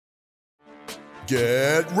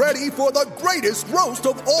Get ready for the greatest roast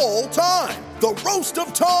of all time, the Roast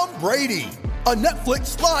of Tom Brady, a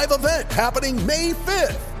Netflix live event happening May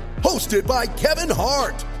 5th. Hosted by Kevin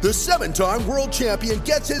Hart, the 7-time world champion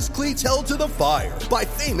gets his cleats held to the fire by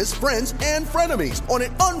famous friends and frenemies on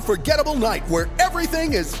an unforgettable night where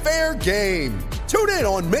everything is fair game. Tune in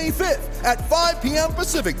on May 5th at 5 p.m.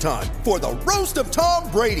 Pacific time for the Roast of Tom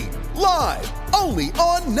Brady, live only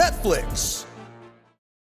on Netflix.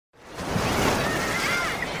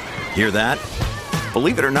 Hear that?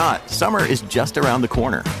 Believe it or not, summer is just around the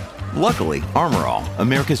corner. Luckily, Armor All,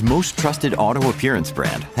 America's most trusted auto appearance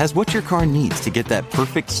brand, has what your car needs to get that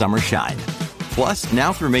perfect summer shine. Plus,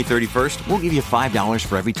 now through May 31st, we'll give you $5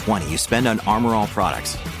 for every $20 you spend on Armor All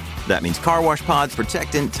products. That means car wash pods,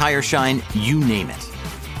 protectant, tire shine, you name it.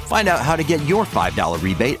 Find out how to get your $5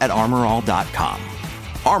 rebate at armorall.com.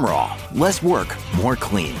 Armor All, less work, more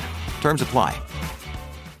clean. Terms apply.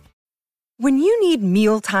 When you need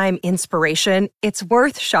mealtime inspiration, it's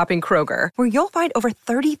worth shopping Kroger, where you'll find over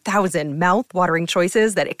 30,000 mouth-watering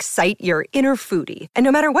choices that excite your inner foodie. And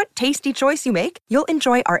no matter what tasty choice you make, you'll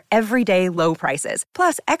enjoy our everyday low prices,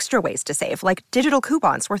 plus extra ways to save, like digital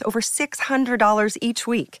coupons worth over $600 each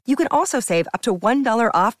week. You can also save up to $1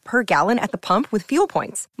 off per gallon at the pump with fuel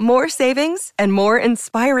points. More savings and more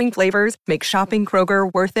inspiring flavors make shopping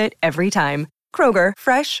Kroger worth it every time. Kroger,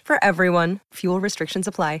 fresh for everyone. Fuel restrictions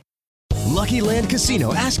apply. Lucky Land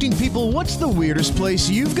Casino, asking people, what's the weirdest place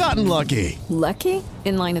you've gotten lucky? Lucky?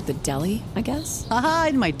 In line at the deli, I guess? Aha,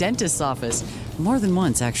 in my dentist's office. More than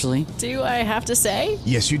once, actually. Do I have to say?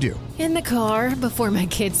 Yes, you do. In the car before my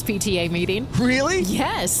kids' PTA meeting. Really?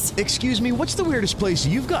 Yes. Excuse me, what's the weirdest place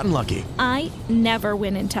you've gotten lucky? I never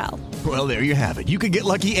win and tell. Well, there you have it. You can get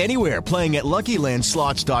lucky anywhere, playing at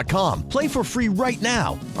LuckyLandSlots.com. Play for free right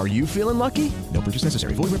now. Are you feeling lucky? No purchase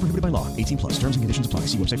necessary. Void where prohibited by law. 18 plus. Terms and conditions apply.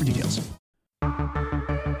 See website for details.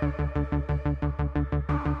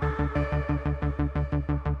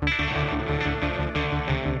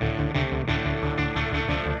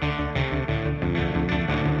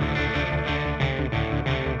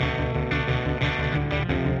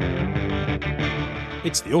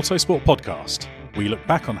 It's the Autosport Podcast. We look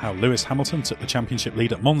back on how Lewis Hamilton took the championship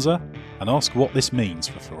lead at Monza and ask what this means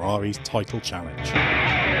for Ferrari's title challenge.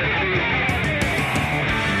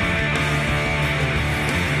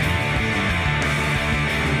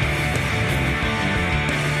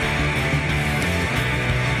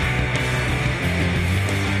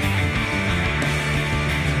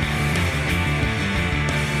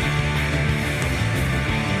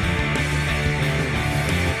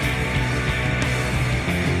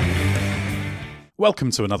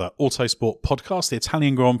 Welcome to another Autosport podcast. The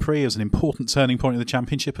Italian Grand Prix is an important turning point in the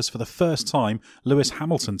championship as for the first time, Lewis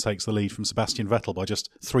Hamilton takes the lead from Sebastian Vettel by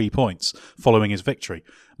just 3 points following his victory.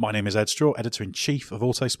 My name is Ed Straw, Editor-in-Chief of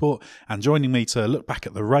Autosport, and joining me to look back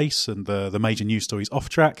at the race and the major news stories off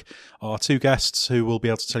track are two guests who will be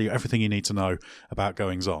able to tell you everything you need to know about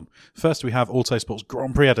goings-on. First, we have Autosport's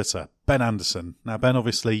Grand Prix Editor, Ben Anderson. Now, Ben,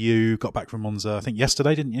 obviously you got back from Monza, I think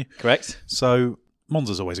yesterday, didn't you? Correct. So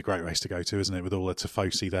Monza's always a great race to go to, isn't it, with all the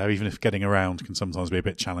tifosi there, even if getting around can sometimes be a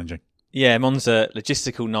bit challenging. Yeah, Monza,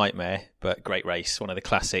 logistical nightmare, but great race, one of the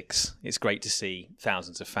classics. It's great to see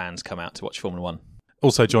thousands of fans come out to watch Formula One.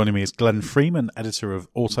 Also joining me is Glenn Freeman, editor of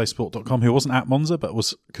Autosport.com, who wasn't at Monza but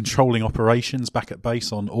was controlling operations back at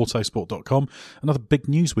base on Autosport.com. Another big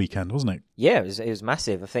news weekend, wasn't it? Yeah, it was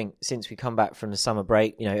massive. I think since we come back from the summer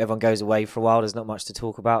break, everyone goes away for a while. There's not much to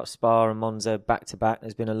talk about. Spa and Monza back to back.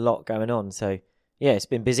 There's been a lot going on. So yeah, it's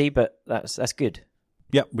been busy, but that's good.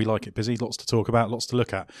 Yep, we like it busy. Lots to talk about, lots to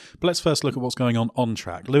look at. But let's first look at what's going on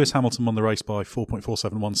track. Lewis Hamilton won the race by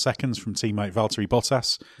 4.471 seconds from teammate Valtteri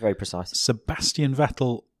Bottas. Very precise. Sebastian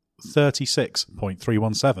Vettel,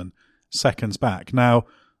 36.317 seconds back. Now,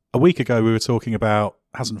 a week ago we were talking about,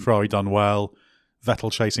 hasn't Ferrari done well?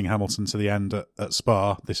 Vettel chasing Hamilton to the end at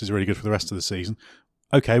Spa. This is really good for the rest of the season.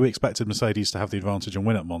 Okay, we expected Mercedes to have the advantage and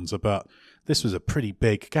win at Monza, but this was a pretty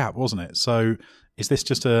big gap, wasn't it? So is this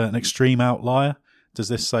just an extreme outlier? Does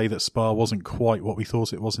this say that Spa wasn't quite what we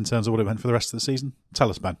thought it was in terms of what it meant for the rest of the season? Tell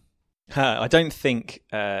us, Ben. I don't think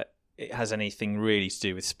it has anything really to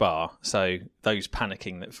do with Spa. So those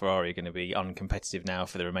panicking that Ferrari are going to be uncompetitive now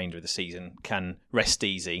for the remainder of the season can rest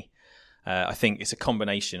easy. I think it's a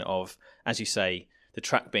combination of, as you say, the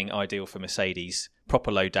track being ideal for Mercedes,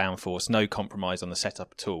 proper low downforce, no compromise on the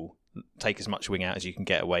setup at all. Take as much wing out as you can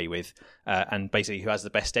get away with, and basically who has the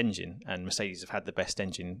best engine. And Mercedes have had the best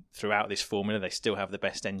engine throughout this formula. They still have the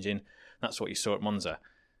best engine. That's what you saw at Monza.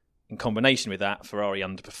 In combination with that, Ferrari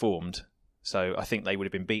underperformed. So I think they would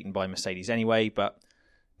have been beaten by Mercedes anyway, but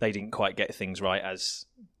they didn't quite get things right as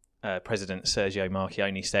President Sergio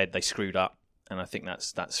Marchionne said they screwed up, and I think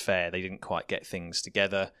that's fair. They didn't quite get things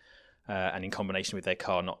together, and in combination with their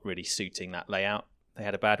car not really suiting that layout, they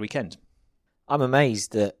had a bad weekend. I'm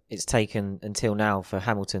amazed that it's taken until now for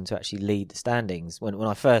Hamilton to actually lead the standings. When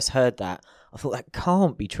I first heard that, I thought that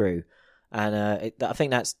can't be true. And I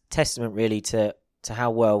think that's testament really to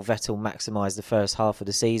how well Vettel maximised the first half of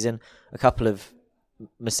the season. A couple of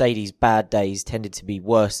Mercedes' bad days tended to be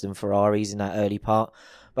worse than Ferrari's in that early part.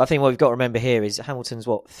 But I think what we've got to remember here is Hamilton's,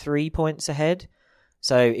 3 points ahead?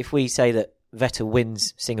 So if we say that Vettel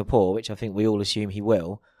wins Singapore, which I think we all assume he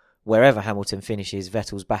will, wherever Hamilton finishes,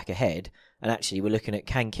 Vettel's back ahead. And actually we're looking at,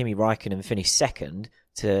 can Kimi Räikkönen finish second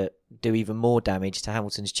to do even more damage to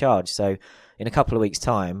Hamilton's charge? So in a couple of weeks'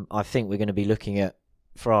 time, I think we're going to be looking at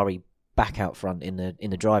Ferrari back out front in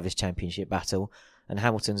the Drivers' Championship battle, and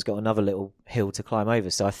Hamilton's got another little hill to climb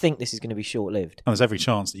over. So I think this is going to be short-lived. And there's every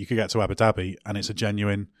chance that you could get to Abu Dhabi and it's a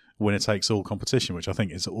genuine winner-takes-all competition, which I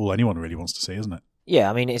think is all anyone really wants to see, isn't it? Yeah,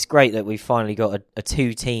 I mean, it's great that we've finally got a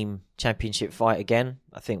two-team championship fight again.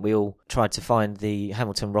 I think we all tried to find the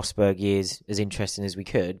Hamilton-Rosberg years as interesting as we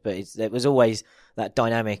could, but there was always that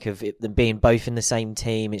dynamic of them being both in the same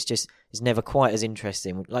team. It's never quite as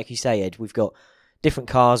interesting. Like you say, Ed, we've got different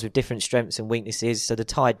cars with different strengths and weaknesses, so the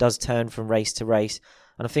tide does turn from race to race,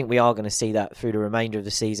 and I think we are going to see that through the remainder of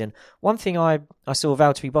the season. One thing I saw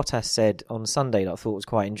Valtteri Bottas said on Sunday that I thought was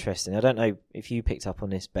quite interesting. I don't know if you picked up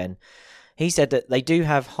on this, Ben. He said that they do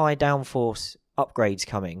have high downforce upgrades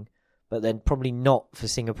coming, but then probably not for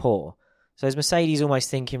Singapore. So is Mercedes almost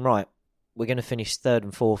thinking, right, we're going to finish 3rd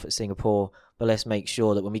and 4th at Singapore, but let's make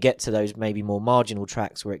sure that when we get to those maybe more marginal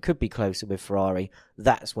tracks where it could be closer with Ferrari,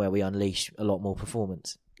 that's where we unleash a lot more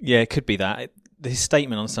performance. Yeah, it could be that. His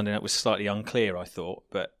statement on Sunday night was slightly unclear, I thought,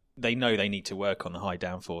 but they know they need to work on the high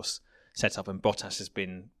downforce setup, and Bottas has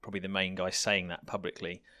been probably the main guy saying that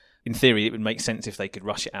publicly. In theory, it would make sense if they could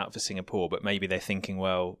rush it out for Singapore, but maybe they're thinking,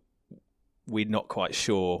 well, we're not quite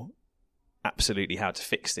sure absolutely how to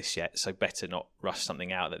fix this yet, so better not rush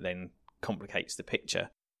something out that then complicates the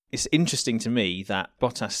picture. It's interesting to me that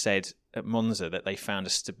Bottas said at Monza that they found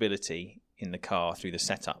a stability in the car through the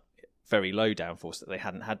setup, very low downforce that they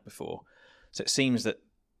hadn't had before. So it seems that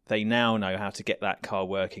they now know how to get that car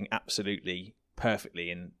working absolutely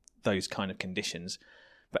perfectly in those kind of conditions.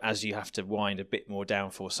 But as you have to wind a bit more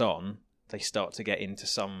downforce on, they start to get into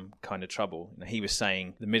some kind of trouble. He was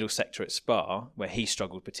saying the middle sector at Spa, where he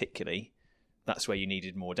struggled particularly, that's where you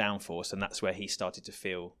needed more downforce, and that's where he started to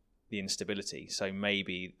feel the instability. So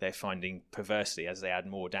maybe they're finding, perversely, as they add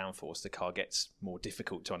more downforce, the car gets more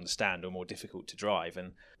difficult to understand or more difficult to drive,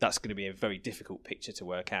 and that's going to be a very difficult picture to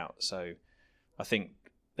work out. So I think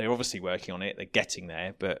they're obviously working on it, they're getting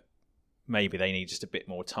there, but maybe they need just a bit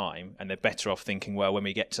more time, and they're better off thinking, well, when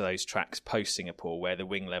we get to those tracks post-Singapore where the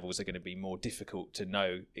wing levels are going to be more difficult to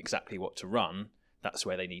know exactly what to run, that's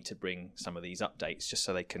where they need to bring some of these updates just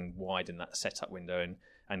so they can widen that setup window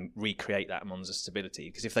and recreate that Monza stability.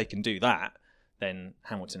 Because if they can do that, then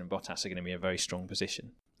Hamilton and Bottas are going to be in a very strong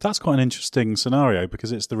position. That's quite an interesting scenario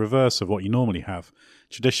because it's the reverse of what you normally have.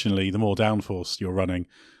 Traditionally, the more downforce you're running,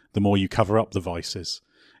 the more you cover up the vices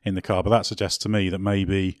in the car. But that suggests to me that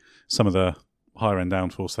maybe some of the higher end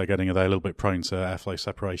downforce they're getting, are they a little bit prone to airflow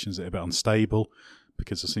separations, a bit unstable?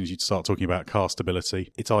 Because as soon as you start talking about car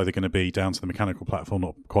stability, it's either going to be down to the mechanical platform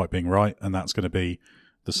not quite being right, and that's going to be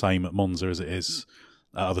the same at Monza as it is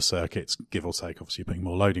at other circuits, give or take. Obviously, you're putting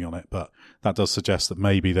more loading on it, but that does suggest that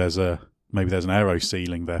maybe there's an aero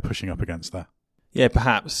ceiling there pushing up against that. Yeah,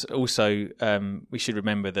 perhaps. Also, we should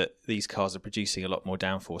remember that these cars are producing a lot more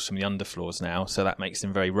downforce from the underfloors now, so that makes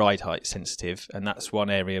them very ride height sensitive, and that's one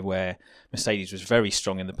area where Mercedes was very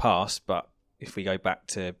strong in the past, but if we go back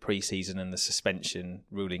to pre-season and the suspension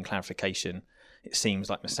ruling clarification, it seems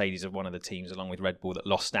like Mercedes are one of the teams, along with Red Bull, that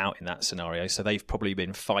lost out in that scenario, so they've probably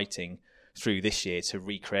been fighting through this year to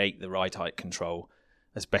recreate the ride height control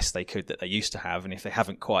as best they could that they used to have, and if they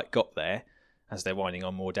haven't quite got there, as they're winding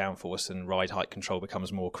on more downforce and ride height control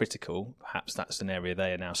becomes more critical, perhaps that's an area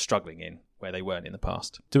they are now struggling in, where they weren't in the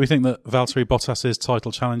past. Do we think that Valtteri Bottas's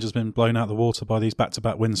title challenge has been blown out of the water by these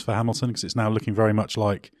back-to-back wins for Hamilton? Because it's now looking very much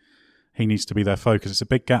like he needs to be their focus. It's a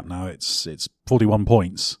big gap now. It's 41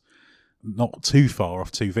 points, not too far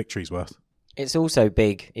off 2 victories worth. It's also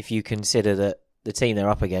big if you consider that the team they're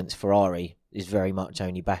up against, Ferrari, is very much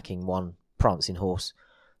only backing one prancing horse.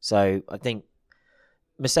 So I think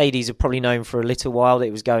Mercedes are probably known for a little while that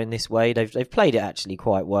it was going this way. They've played it actually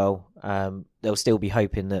quite well. They'll still be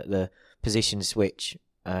hoping that the position switch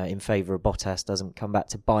in favour of Bottas doesn't come back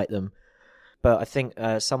to bite them. But I think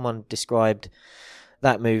someone described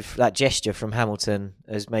that move, that gesture from Hamilton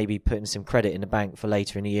has maybe putting some credit in the bank for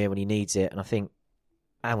later in the year when he needs it. And I think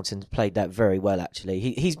Hamilton's played that very well,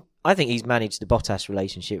 actually. I think he's managed the Bottas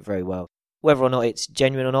relationship very well. Whether or not it's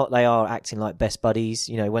genuine or not, they are acting like best buddies.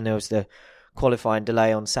 You know, when there was the qualifying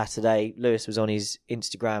delay on Saturday, Lewis was on his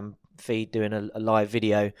Instagram feed doing a live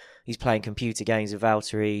video. He's playing computer games with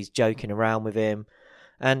Valtteri, he's joking around with him,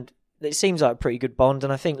 and it seems like a pretty good bond.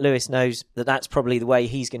 And I think Lewis knows that that's probably the way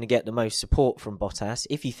he's going to get the most support from Bottas,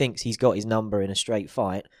 if he thinks he's got his number in a straight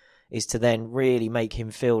fight, is to then really make him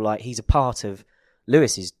feel like he's a part of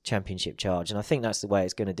Lewis's championship charge. And I think that's the way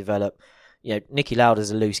it's going to develop. You know, Niki Lauda's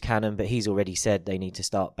a loose cannon, but he's already said they need to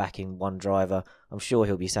start backing one driver. I'm sure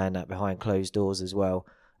he'll be saying that behind closed doors as well,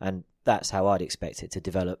 and that's how I'd expect it to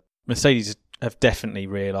develop. Mercedes have definitely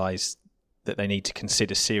realised that they need to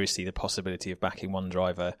consider seriously the possibility of backing one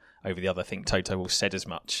driver over the other. I think Toto Wolff said as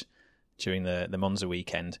much during the Monza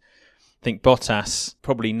weekend. I think Bottas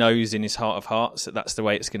probably knows in his heart of hearts that that's the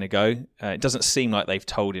way it's going to go. It doesn't seem like they've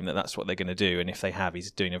told him that that's what they're going to do, and if they have,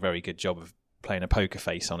 he's doing a very good job of playing a poker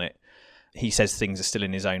face on it. He says things are still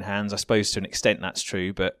in his own hands. I suppose to an extent that's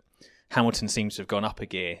true, but Hamilton seems to have gone up a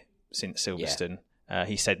gear since Silverstone. Yeah.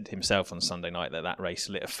 He said himself on Sunday night that race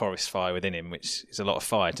lit a forest fire within him, which is a lot of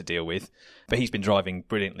fire to deal with. But he's been driving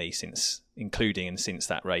brilliantly since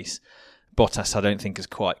that race. Bottas, I don't think, has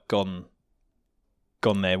quite gone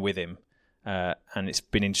there with him. And it's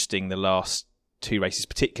been interesting the last two races,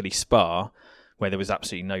 particularly Spa, where there was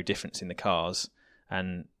absolutely no difference in the cars.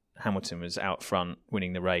 And Hamilton was out front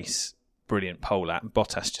winning the race, brilliant pole lap.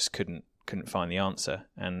 Bottas just couldn't find the answer.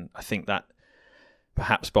 And I think that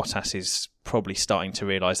perhaps Bottas is probably starting to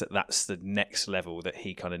realise that that's the next level that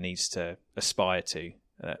he kind of needs to aspire to,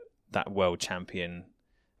 that world champion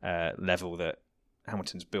level that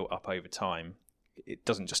Hamilton's built up over time. It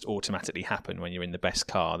doesn't just automatically happen when you're in the best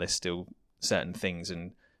car. There's still certain things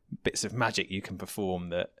and bits of magic you can perform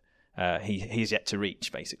that he's yet to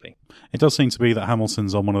reach, basically. It does seem to be that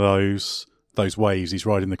Hamilton's on one of those waves. He's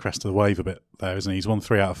riding the crest of the wave a bit there, isn't he? He's won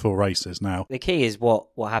 3 out of 4 races now. The key is what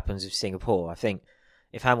happens with Singapore. I think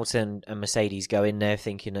if Hamilton and Mercedes go in there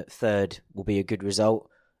thinking that third will be a good result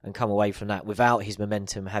and come away from that without his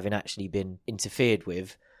momentum having actually been interfered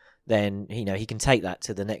with, then, you know, he can take that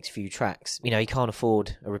to the next few tracks. You know, he can't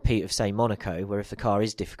afford a repeat of, say, Monaco, where if the car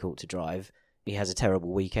is difficult to drive, he has a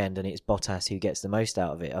terrible weekend and it's Bottas who gets the most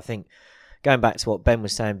out of it. I think going back to what Ben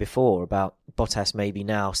was saying before about Bottas maybe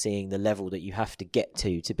now seeing the level that you have to get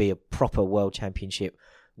to be a proper World Championship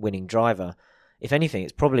winning driver, if anything,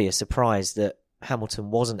 it's probably a surprise that Hamilton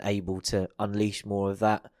wasn't able to unleash more of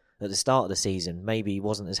that at the start of the season. Maybe he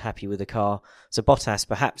wasn't as happy with the car. So Bottas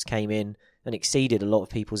perhaps came in and exceeded a lot of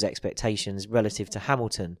people's expectations relative to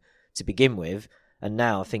Hamilton to begin with. And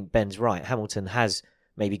now I think Ben's right. Hamilton has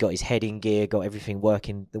maybe got his head in gear, got everything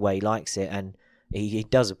working the way he likes it, and he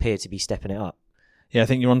does appear to be stepping it up. Yeah, I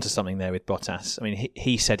think you're onto something there with Bottas. I mean,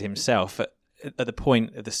 he said himself at the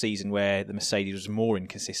point of the season where the Mercedes was more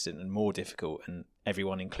inconsistent and more difficult, and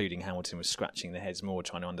everyone, including Hamilton, was scratching their heads more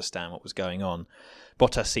trying to understand what was going on,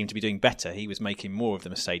 Bottas seemed to be doing better. He was making more of the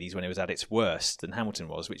Mercedes when it was at its worst than Hamilton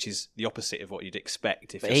was, which is the opposite of what you'd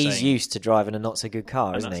expect. But he's used to driving a not-so-good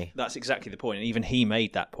car, isn't he? That's exactly the point. And even he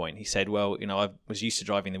made that point. He said, well, you know, I was used to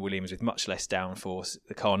driving the Williams with much less downforce,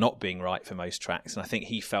 the car not being right for most tracks, and I think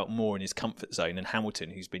he felt more in his comfort zone than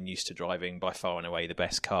Hamilton, who's been used to driving by far and away the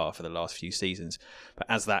best car for the last few seasons. But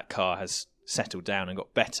as that car has settled down and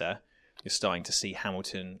got better, you're starting to see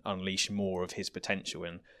Hamilton unleash more of his potential,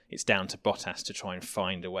 and it's down to Bottas to try and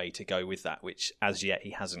find a way to go with that, which as yet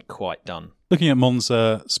he hasn't quite done. Looking at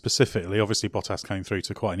Monza specifically, obviously Bottas came through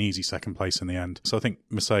to quite an easy second place in the end. So I think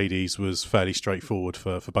Mercedes was fairly straightforward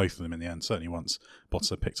for both of them in the end, certainly once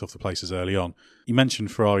Bottas picked off the places early on. You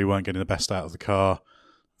mentioned Ferrari weren't getting the best out of the car.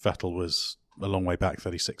 Vettel was a long way back,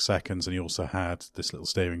 36 seconds, and he also had this little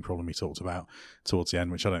steering problem he talked about towards the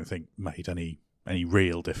end, which I don't think made any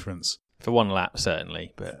real difference. For one lap,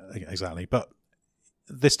 certainly. But exactly. But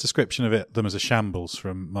this description of them as a shambles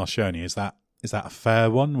from Marchioni, is that a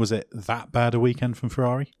fair one? Was it that bad a weekend from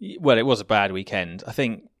Ferrari? Well, it was a bad weekend. I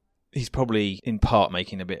think he's probably in part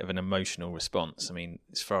making a bit of an emotional response. I mean,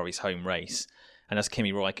 it's Ferrari's home race. And as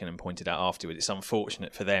Kimi Räikkönen pointed out afterwards, it's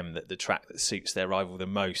unfortunate for them that the track that suits their rival the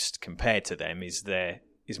most compared to them is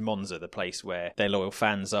Monza, the place where their loyal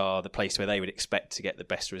fans are, the place where they would expect to get the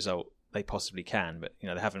best result they possibly can. But, you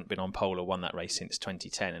know, they haven't been on pole or won that race since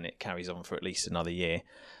 2010, and it carries on for at least another year.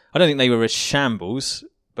 I don't think they were a shambles,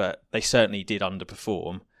 but they certainly did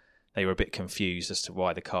underperform. They were a bit confused as to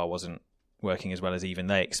why the car wasn't working as well as even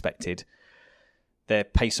they expected. Their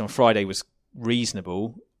pace on Friday was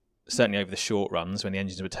reasonable, certainly over the short runs when the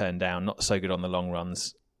engines were turned down, not so good on the long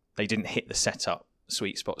runs. They didn't hit the setup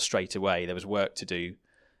sweet spot straight away. There was work to do.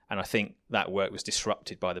 And I think that work was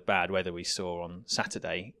disrupted by the bad weather we saw on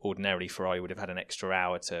Saturday. Ordinarily, Ferrari would have had an extra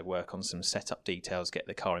hour to work on some setup details, get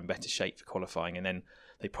the car in better shape for qualifying, and then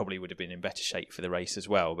they probably would have been in better shape for the race as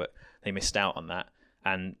well. But they missed out on that.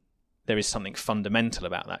 And there is something fundamental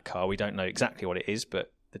about that car. We don't know exactly what it is,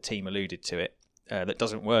 but the team alluded to it, that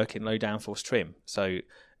doesn't work in low downforce trim. So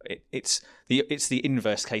it's the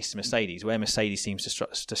inverse case to Mercedes, where Mercedes seems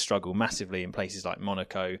to struggle massively in places like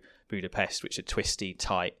Monaco, Budapest, which are twisty,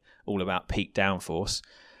 tight, all about peak downforce.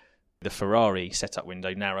 The Ferrari setup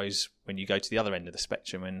window narrows when you go to the other end of the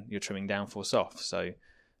spectrum and you're trimming downforce off. So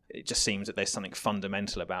it just seems that there's something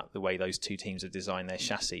fundamental about the way those two teams have designed their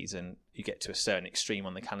chassis, and you get to a certain extreme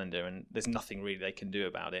on the calendar and there's nothing really they can do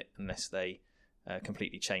about it unless they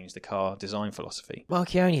completely change the car design philosophy.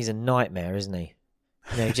 Marchioni's a nightmare, isn't he?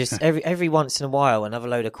 You know, just every once in a while, another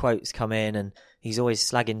load of quotes come in, and he's always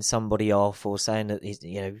slagging somebody off or saying that he's,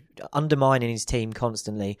 you know, undermining his team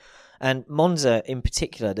constantly. And Monza in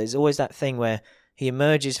particular, there's always that thing where he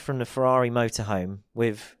emerges from the Ferrari motorhome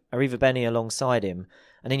with Arrivabene alongside him,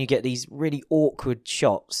 and then you get these really awkward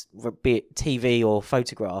shots, be it TV or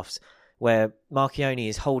photographs, where Marchioni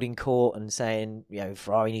is holding court and saying, you know,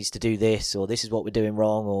 Ferrari needs to do this, or this is what we're doing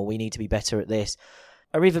wrong, or we need to be better at this.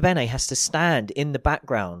 Arrivabene has to stand in the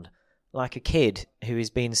background like a kid who is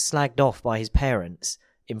being slagged off by his parents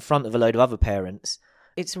in front of a load of other parents.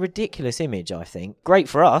 It's a ridiculous image, I think. Great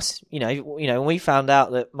for us. You know, when we found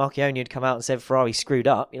out that Marchioni had come out and said Ferrari screwed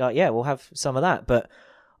up, you're like, yeah, we'll have some of that. But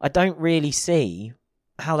I don't really see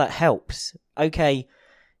how that helps. Okay,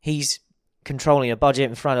 he's controlling a budget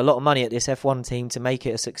and throwing a lot of money at this F1 team to make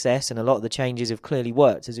it a success, and a lot of the changes have clearly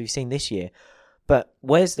worked, as we've seen this year. But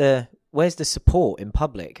where's the support in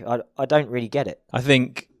public? I don't really get it. I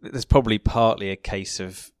think there's probably partly a case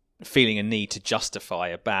of feeling a need to justify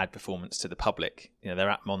a bad performance to the public. You know, they're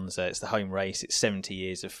at Monza, it's the home race, it's 70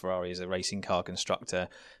 years of Ferrari as a racing car constructor,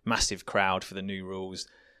 massive crowd for the new rules,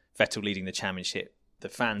 Vettel leading the championship. The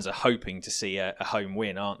fans are hoping to see a home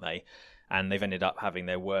win, aren't they? And they've ended up having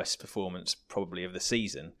their worst performance probably of the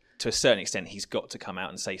season. To a certain extent, he's got to come out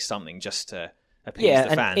and say something just to appease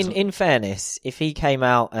the fans. And in fairness, if he came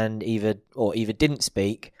out and either didn't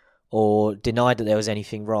speak or denied that there was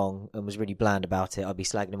anything wrong and was really bland about it, I'd be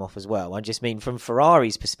slagging him off as well. I just mean from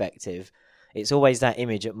Ferrari's perspective, it's always that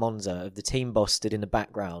image at Monza of the team boss stood in the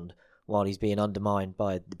background while he's being undermined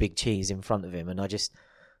by the big cheese in front of him. And I just,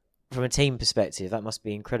 from a team perspective, that must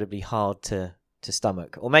be incredibly hard to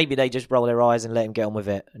stomach. Or maybe they just roll their eyes and let him get on with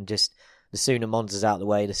it, and just the sooner Monza's out of the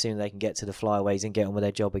way, the sooner they can get to the flyaways and get on with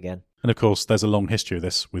their job again. And of course, there's a long history of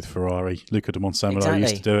this with Ferrari. Luca de Montsemolo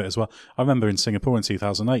used to do it as well. I remember in Singapore in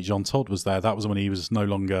 2008, Jean Todt was there. That was when he was no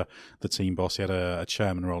longer the team boss. He had a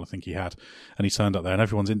chairman role, I think he had. And he turned up there and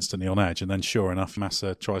everyone's instantly on edge. And then sure enough,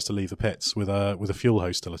 Massa tries to leave the pits with a fuel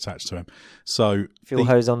hose still attached to him. So fuel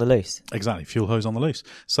hose on the loose. Exactly, fuel hose on the loose.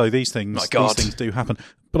 So these things do happen.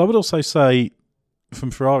 But I would also say, from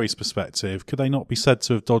Ferrari's perspective, could they not be said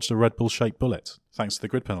to have dodged a Red Bull-shaped bullet? Thanks to the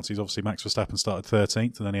grid penalties. Obviously, Max Verstappen started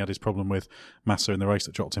 13th, and then he had his problem with Massa in the race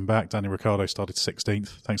that dropped him back. Daniel Ricciardo started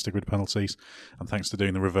 16th, thanks to grid penalties, and thanks to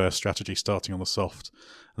doing the reverse strategy, starting on the soft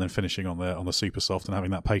and then finishing on the super soft and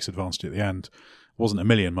having that pace advantage at the end. Wasn't a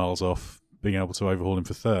million miles off being able to overhaul him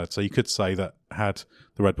for third. So you could say that had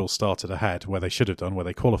the Red Bull started ahead, where they should have done, where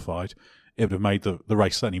they qualified, it would have made the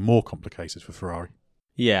race certainly more complicated for Ferrari.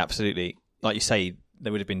 Yeah, absolutely. Like you say,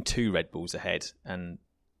 there would have been two Red Bulls ahead, and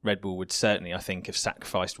Red Bull would certainly, I think, have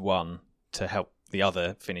sacrificed one to help the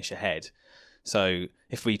other finish ahead. So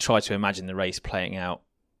if we try to imagine the race playing out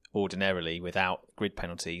ordinarily without grid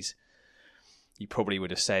penalties, you probably would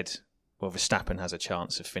have said, well, Verstappen has a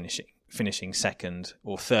chance of finishing second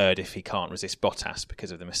or third if he can't resist Bottas because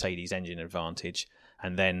of the Mercedes engine advantage.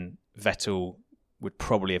 And then Vettel would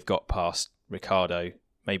probably have got past Ricciardo,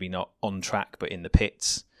 maybe not on track, but in the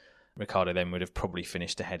pits. Ricciardo then would have probably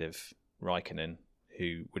finished ahead of Raikkonen,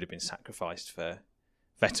 who would have been sacrificed for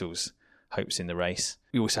Vettel's hopes in the race.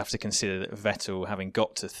 We also have to consider that Vettel, having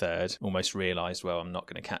got to third, almost realised, well, I'm not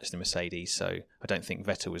going to catch the Mercedes, so I don't think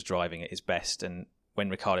Vettel was driving at his best. And when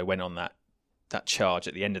Ricciardo went on that charge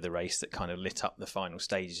at the end of the race that kind of lit up the final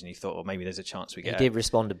stages, and you thought, well, maybe there's a chance we get. He did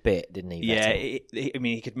respond a bit, didn't he? Vettel?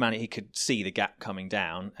 Yeah, he could see the gap coming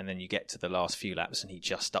down, and then you get to the last few laps, and he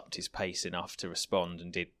just upped his pace enough to respond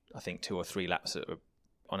and did, I think, 2 or 3 laps that were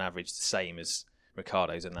on average the same as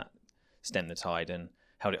Ricciardo's, and that stemmed the tide and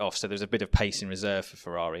held it off. So there's a bit of pace in reserve for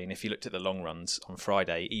Ferrari. And if you looked at the long runs on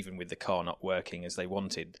Friday, even with the car not working as they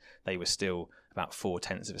wanted, they were still about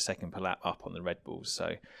 0.4 of a second per lap up on the Red Bulls.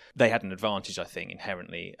 So they had an advantage, I think,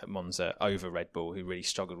 inherently at Monza over Red Bull, who really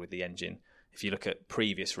struggled with the engine. If you look at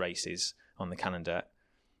previous races on the calendar,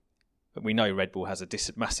 we know Red Bull has a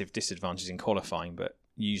massive disadvantage in qualifying, but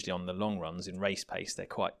usually on the long runs in race pace, they're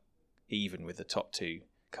quite even with the top two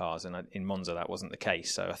cars. And in Monza, that wasn't the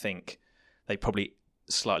case. So I think they probably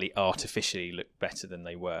slightly artificially looked better than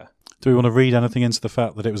they were. Do we want to read anything into the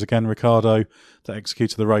fact that it was again Ricciardo that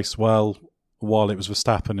executed the race well, while it was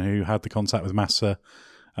Verstappen who had the contact with Massa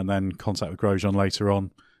and then contact with Grosjean later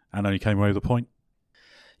on and only came away with a point?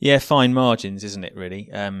 Yeah, fine margins, isn't it, really?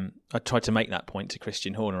 I tried to make that point to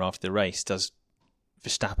Christian Horner after the race. Does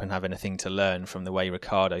Verstappen have anything to learn from the way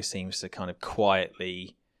Ricciardo seems to kind of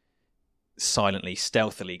quietly, silently,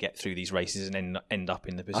 stealthily get through these races and end up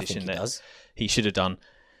in the position that he should have done?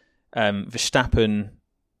 Verstappen,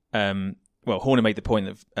 Horner made the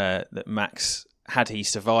point that Max, had he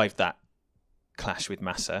survived that clash with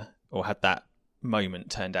Massa, or had that moment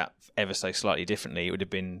turned out ever so slightly differently, it would have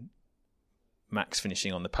been Max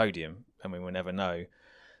finishing on the podium, and we will never know.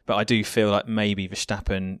 But I do feel like maybe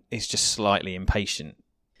Verstappen is just slightly impatient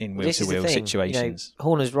in wheel-to-wheel situations. You know,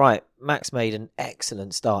 Horner's right. Max made an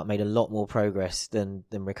excellent start, made a lot more progress than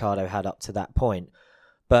Ricciardo had up to that point.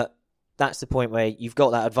 But that's the point where you've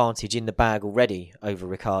got that advantage in the bag already over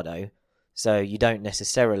Ricciardo, so you don't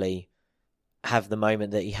necessarily have the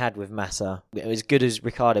moment that he had with Massa. As good as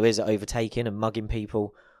Ricciardo is at overtaking and mugging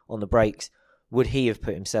people on the brakes, would he have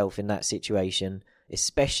put himself in that situation,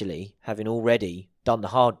 especially having already done the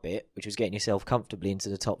hard bit, which was getting yourself comfortably into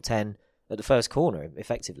the top 10 at the first corner,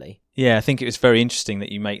 effectively? Yeah, I think it was very interesting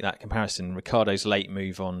that you make that comparison. Ricciardo's late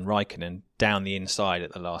move on Raikkonen down the inside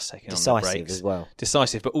at the last second on the brakes. Decisive as well.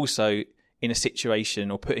 Decisive, but also in a situation,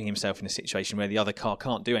 or putting himself in a situation where the other car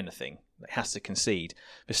can't do anything. It has to concede.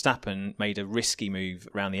 Verstappen made a risky move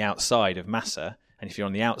around the outside of Massa, and if you're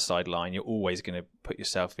on the outside line, you're always going to put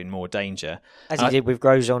yourself in more danger. As he did with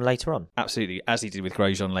Grosjean later on. Absolutely, as he did with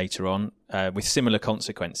Grosjean later on, with similar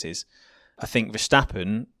consequences. I think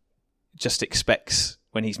Verstappen just expects,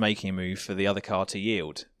 when he's making a move, for the other car to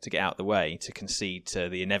yield, to get out of the way, to concede to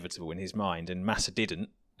the inevitable in his mind, and Massa didn't,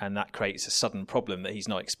 and that creates a sudden problem that he's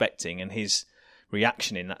not expecting, and his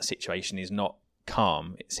reaction in that situation is not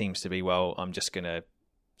calm. It seems to be, well, I'm just going to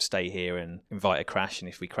stay here and invite a crash, and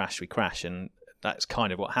if we crash, we crash, and that's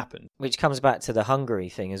kind of what happened. Which comes back to the Hungary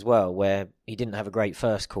thing as well, where he didn't have a great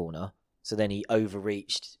first corner, so then he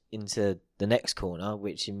overreached into the next corner,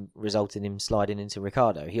 which resulted in him sliding into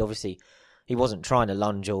Ricciardo. He wasn't trying to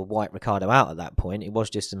lunge or wipe Ricciardo out at that point. It was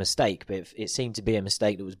just a mistake, but it seemed to be a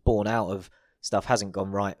mistake that was born out of stuff hasn't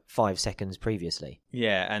gone right 5 seconds previously.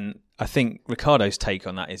 Yeah, and I think Ricciardo's take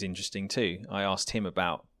on that is interesting too. I asked him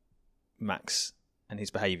about Max and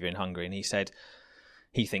his behaviour in Hungary, and he said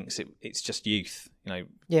he thinks it's just youth. You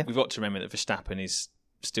know, We've got to remember that Verstappen is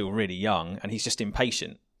still really young, and he's just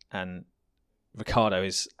impatient. And Ricciardo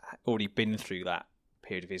has already been through that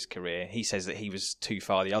period of his career. He says that he was too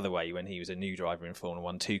far the other way when he was a new driver in Formula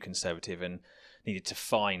 1, too conservative, and needed to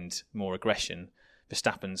find more aggression.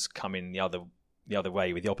 Verstappen's come in the other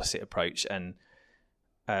way with the opposite approach, and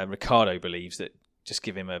Ricciardo believes that just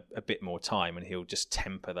give him a bit more time and he'll just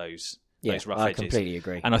temper those rough edges. I completely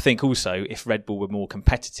agree. And I think also if Red Bull were more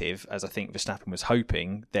competitive, as I think Verstappen was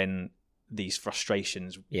hoping, then these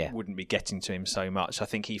frustrations wouldn't be getting to him so much. I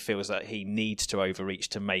think he feels that he needs to overreach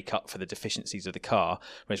to make up for the deficiencies of the car,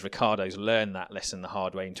 whereas Ricciardo's learned that lesson the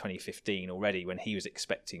hard way in 2015 already, when he was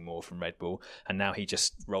expecting more from Red Bull, and now he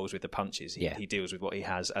just rolls with the punches. He deals with what he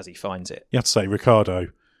has as he finds it. You have to say, Ricciardo,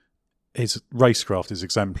 his racecraft is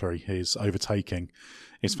exemplary. His overtaking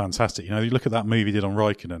is fantastic. You know, you look at that move he did on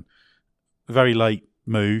Raikkonen, very late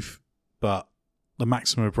move, but the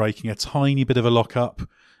maximum of braking, a tiny bit of a lock-up.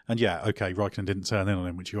 And Raikkonen didn't turn in on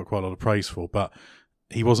him, which he got quite a lot of praise for, but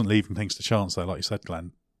he wasn't leaving things to chance there, like you said,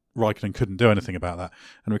 Glenn. Raikkonen couldn't do anything about that.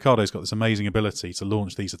 And Ricciardo's got this amazing ability to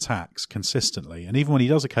launch these attacks consistently. And even when he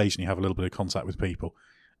does occasionally have a little bit of contact with people,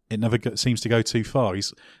 it never seems to go too far.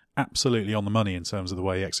 He's absolutely on the money in terms of the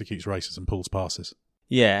way he executes races and pulls passes.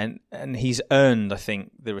 Yeah, and he's earned, I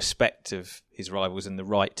think, the respect of his rivals and the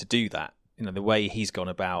right to do that. You know, the way he's gone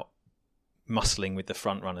about muscling with the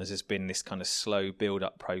front runners has been this kind of slow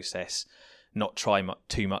build-up process, not try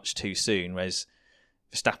too much too soon, whereas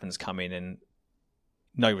Verstappen's come in and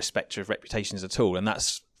no respecter of reputations at all, and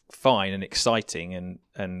that's fine and exciting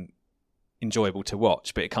and enjoyable to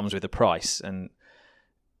watch, but it comes with a price. And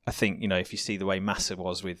I think, you know, if you see the way Massa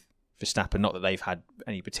was with Verstappen, not that they've had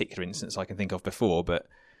any particular instance I can think of before, but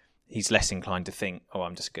he's less inclined to think, oh,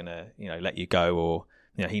 I'm just going to, let you go, or,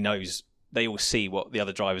 he knows they all see what the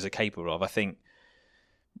other drivers are capable of. I think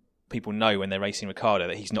people know when they're racing Ricciardo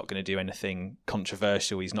that he's not going to do anything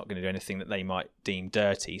controversial. He's not going to do anything that they might deem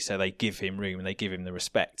dirty. So they give him room and they give him the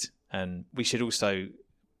respect. And we should also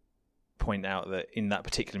point out that in that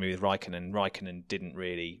particular move with Raikkonen didn't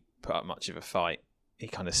really put up much of a fight. He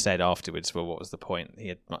kind of said afterwards, well, what was the point? He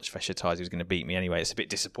had much fresher tyres. He was going to beat me anyway. It's a bit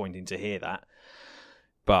disappointing to hear that.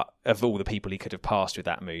 But of all the people he could have passed with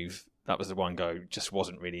that move, that was the one guy who just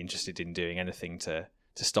wasn't really interested in doing anything to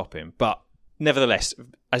stop him. But nevertheless,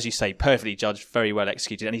 as you say, perfectly judged, very well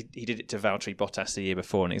executed. And he did it to Valtteri Bottas the year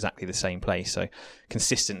before in exactly the same place. So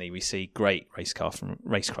consistently, we see great racecraft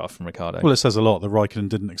from Ricciardo. Well, it says a lot that Raikkonen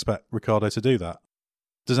didn't expect Ricciardo to do that.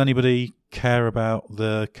 Does anybody care about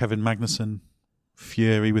the Kevin Magnussen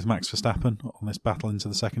fury with Max Verstappen on this battle into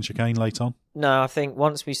the second chicane late on? No, I think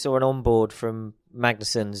once we saw an onboard from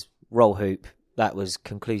Magnussen's roll hoop, that was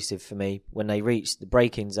conclusive for me. When they reached the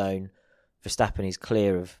braking zone, Verstappen is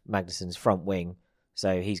clear of Magnussen's front wing,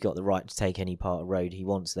 so he's got the right to take any part of road he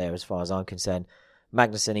wants there as far as I'm concerned.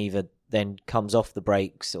 Magnussen either then comes off the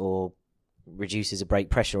brakes or reduces the brake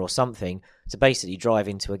pressure or something to basically drive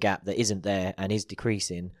into a gap that isn't there and is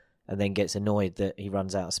decreasing, and then gets annoyed that he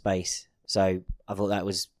runs out of space. So I thought that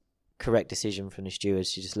was correct decision from the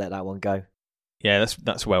stewards to just let that one go. Yeah,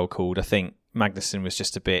 that's well called. I think Magnussen was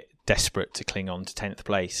just a bit desperate to cling on to 10th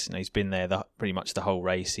place. He's been there pretty much the whole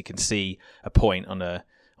race. He can see a point on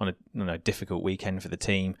a difficult weekend for the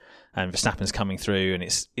team, and Verstappen's coming through, and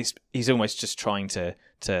he's almost just trying to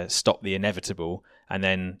stop the inevitable. And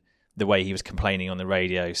then the way he was complaining on the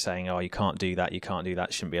radio, saying, "Oh, you can't do that,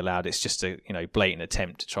 shouldn't be allowed." It's just a blatant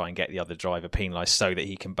attempt to try and get the other driver penalised so that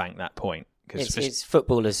he can bank that point. It's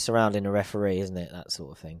footballers surrounding a referee, isn't it? That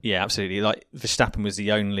sort of thing. Yeah, absolutely. Like Verstappen was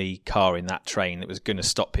the only car in that train that was going to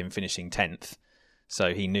stop him finishing 10th.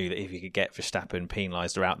 So he knew that if he could get Verstappen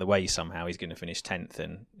penalised or out the way somehow, he's going to finish 10th.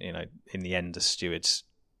 And, in the end, the stewards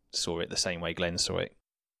saw it the same way Glenn saw it.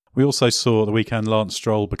 We also saw the weekend Lance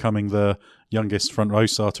Stroll becoming the youngest front row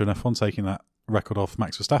starter in F1, taking that record off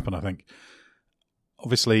Max Verstappen, I think.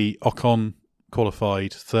 Obviously, Ocon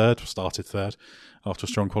started third after a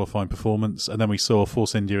strong qualifying performance, and then we saw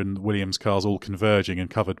Force India and Williams cars all converging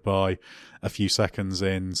and covered by a few seconds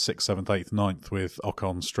in 6th, 7th, 8th, 9th with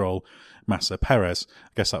Ocon, Stroll, Massa, Perez. I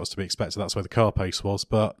guess that was to be expected. That's where the car pace was,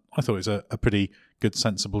 but I thought it was a pretty good,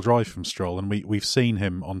 sensible drive from Stroll, and we've seen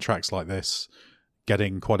him on tracks like this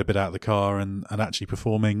getting quite a bit out of the car and actually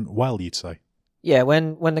performing well, you'd say. Yeah,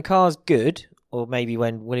 when the car's good, or maybe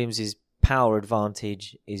when Williams' power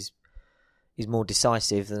advantage is more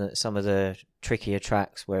decisive than at some of the trickier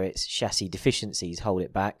tracks where its chassis deficiencies hold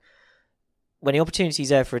it back. When the opportunity's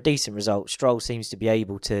there for a decent result, Stroll seems to be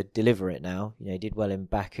able to deliver it now. He did well in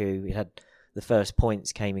Baku. He had the first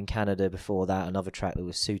points came in Canada before that, another track that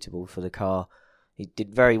was suitable for the car. He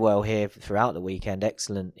did very well here throughout the weekend,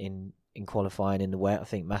 excellent in qualifying in the wet. I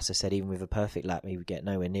think Massa said even with a perfect lap he would get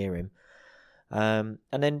nowhere near him. And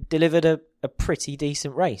then delivered a pretty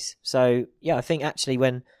decent race. So yeah, I think actually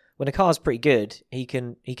when the car's pretty good, he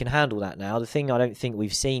can handle that now. The thing I don't think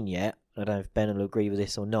we've seen yet, I don't know if Ben will agree with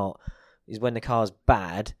this or not, is when the car's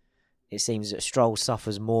bad, it seems that Stroll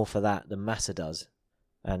suffers more for that than Massa does.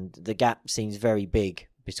 And the gap seems very big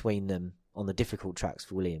between them on the difficult tracks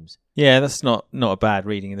for Williams. Yeah, that's not a bad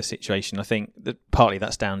reading of the situation. I think that partly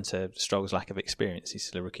that's down to Stroll's lack of experience. He's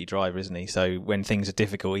still a rookie driver, isn't he? So when things are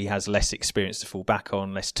difficult, he has less experience to fall back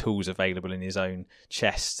on, less tools available in his own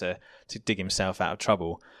chest to dig himself out of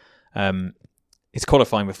trouble. His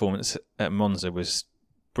qualifying performance at Monza was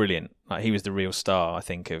brilliant. Like, he was the real star, I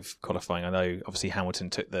think, of qualifying. I know obviously Hamilton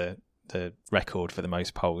took the record for the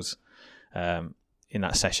most poles in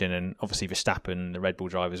that session, and obviously Verstappen, the Red Bull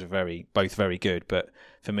drivers were both very good, but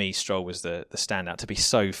for me Stroll was the standout to be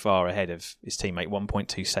so far ahead of his teammate,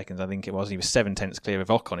 1.2 seconds I think it was. He was 7/10 clear of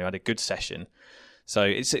Ocon, who had a good session. So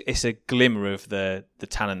it's a glimmer of the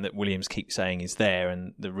talent that Williams keeps saying is there,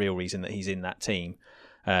 and the real reason that he's in that team.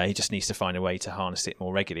 He just needs to find a way to harness it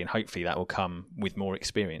more regularly, and hopefully that will come with more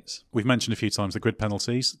experience. We've mentioned a few times the grid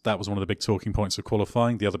penalties. That was one of the big talking points of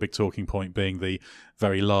qualifying. The other big talking point being the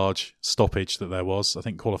very large stoppage that there was. I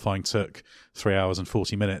think qualifying took 3 hours and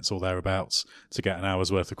 40 minutes or thereabouts to get an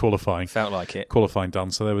hour's worth of qualifying. Felt like it. Qualifying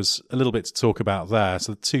done. So there was a little bit to talk about there.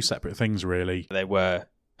 So two separate things, really. There were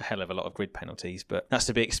a hell of a lot of grid penalties, but that's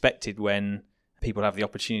to be expected when people have the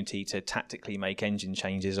opportunity to tactically make engine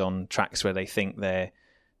changes on tracks where they think they're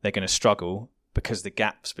going to struggle, because the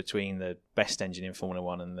gaps between the best engine in Formula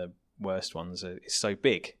One and the worst ones is so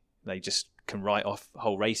big. They just can write off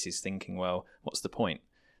whole races thinking, well, what's the point?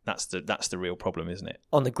 That's the real problem, isn't it?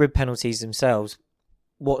 On the grid penalties themselves,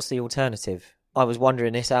 what's the alternative? I was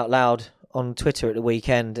wondering this out loud on Twitter at the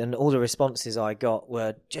weekend, and all the responses I got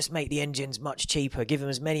were, just make the engines much cheaper, give them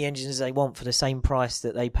as many engines as they want for the same price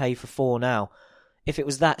that they pay for 4 now. If it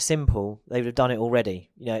was that simple, they would have done it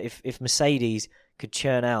already. If Mercedes could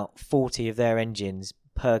churn out 40 of their engines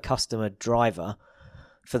per customer driver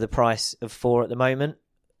for the price of 4 at the moment,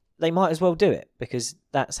 they might as well do it, because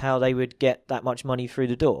that's how they would get that much money through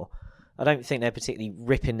the door. I don't think they're particularly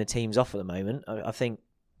ripping the teams off at the moment. I think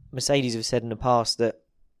Mercedes have said in the past that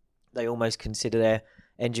they almost consider their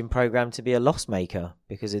engine program to be a loss maker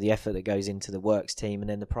because of the effort that goes into the works team and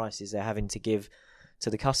then the prices they're having to give to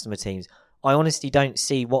the customer teams. I honestly don't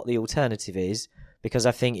see what the alternative is, because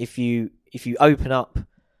I think if you open up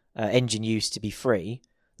engine use to be free,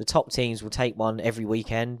 the top teams will take one every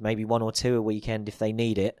weekend, maybe 1 or 2 a weekend if they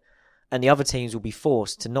need it, and the other teams will be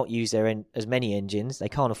forced to not use as many engines. They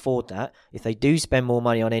can't afford that. If they do spend more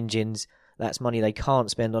money on engines, that's money they can't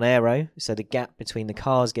spend on aero, so the gap between the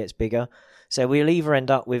cars gets bigger. So we'll either end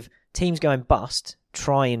up with teams going bust,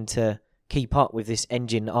 trying to keep up with this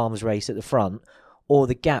engine arms race at the front, or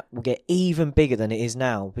the gap will get even bigger than it is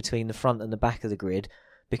now between the front and the back of the grid,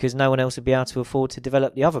 because no one else would be able to afford to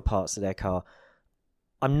develop the other parts of their car.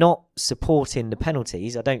 I'm not supporting the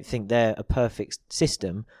penalties. I don't think they're a perfect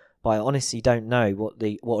system, but I honestly don't know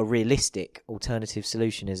what a realistic alternative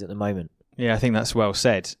solution is at the moment. Yeah, I think that's well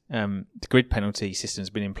said. The grid penalty system has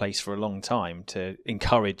been in place for a long time to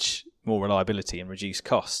encourage more reliability and reduce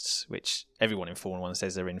costs, which everyone in Formula 1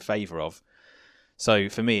 says they're in favour of. So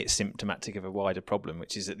for me, it's symptomatic of a wider problem,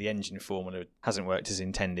 which is that the engine formula hasn't worked as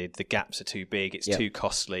intended. The gaps are too big. It's too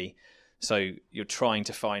costly. So you're trying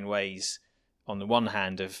to find ways, on the one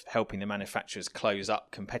hand, of helping the manufacturers close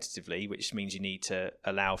up competitively, which means you need to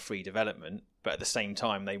allow free development. But at the same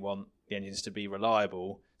time, they want the engines to be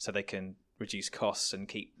reliable so they can reduce costs and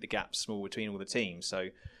keep the gaps small between all the teams. So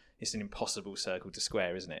it's an impossible circle to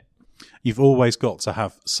square, isn't it? You've always got to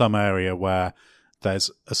have some area where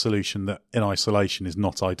there's a solution that in isolation is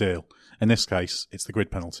not ideal. In this case, it's the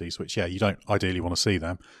grid penalties, which, you don't ideally want to see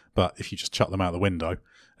them. But if you just chuck them out the window,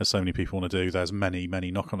 as so many people want to do, there's many,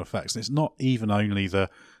 many knock-on effects. And it's not even only the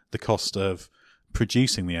cost of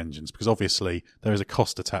producing the engines, because obviously there is a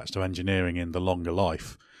cost attached to engineering in the longer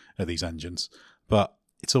life of these engines. But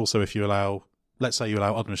it's also, if you allow, let's say you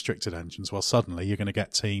allow unrestricted engines, well, suddenly you're going to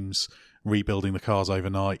get teams rebuilding the cars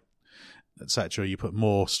overnight, etc. You put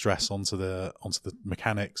more stress onto the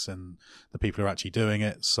mechanics and the people who are actually doing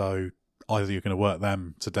it. So either you're going to work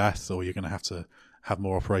them to death, or you're going to have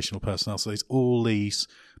more operational personnel. So there's all these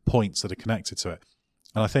points that are connected to it.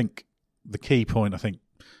 And I think the key point,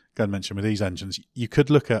 Glenn mentioned with these engines, you could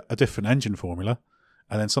look at a different engine formula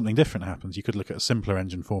and then something different happens. You could look at a simpler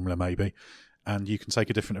engine formula maybe, and you can take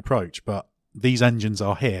a different approach. But these engines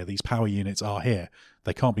are here. These power units are here.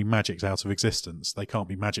 They can't be magicked out of existence. They can't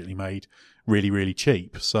be magically made really, really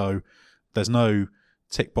cheap. So there's no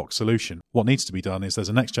tick box solution. What needs to be done is there's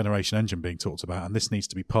a next generation engine being talked about, and this needs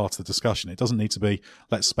to be part of the discussion. It doesn't need to be,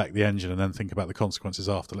 let's spec the engine and then think about the consequences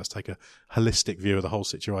after. Let's take a holistic view of the whole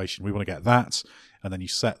situation. We want to get that, and then you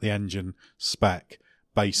set the engine spec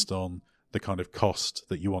based on the kind of cost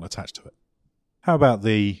that you want attached to it. How about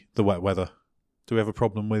the wet weather? Do we have a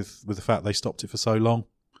problem with the fact they stopped it for so long?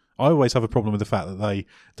 I always have a problem with the fact that they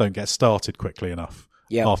don't get started quickly enough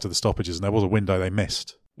after the stoppages, and there was a window they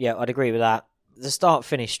missed. Yeah, I'd agree with that. The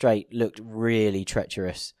start-finish straight looked really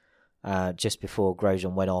treacherous just before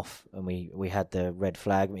Grosjean went off and we had the red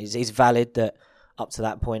flag. It's valid that up to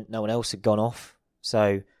that point no one else had gone off.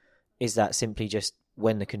 So is that simply just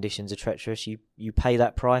when the conditions are treacherous, you pay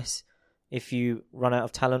that price if you run out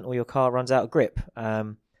of talent or your car runs out of grip?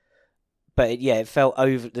 But it felt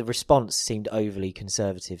the response seemed overly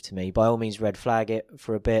conservative to me. By all means, red flag it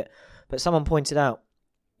for a bit. But someone pointed out,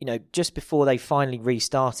 just before they finally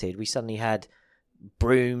restarted, we suddenly had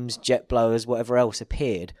brooms, jet blowers, whatever else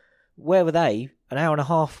appeared. Where were they an hour and a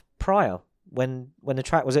half prior when the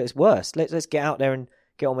track was at its worst? Let's get out there and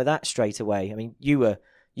get on with that straight away. I mean, you were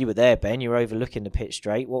there, Ben. You were overlooking the pit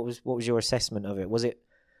straight. What was your assessment of it?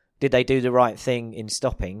 Did they do the right thing in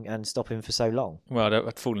stopping for so long? Well,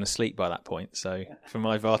 I'd fallen asleep by that point, so from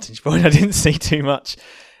my vantage point, I didn't see too much.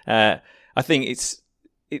 I think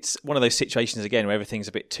it's one of those situations again where everything's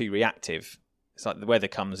a bit too reactive. It's like the weather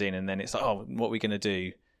comes in and then it's like, oh, what are we going to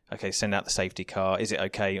do? Okay, send out the safety car. Is it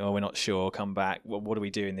okay? Oh, we're not sure. Come back. Well, what do we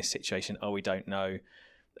do in this situation? Oh, we don't know.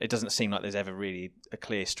 It doesn't seem like there's ever really a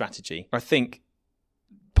clear strategy. I think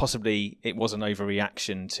possibly it was an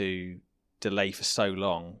overreaction to delay for so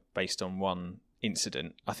long based on one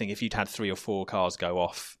incident. I think if you'd had 3 or 4 cars go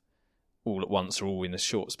off all at once or all in a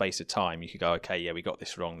short space of time, you could go, okay, yeah, we got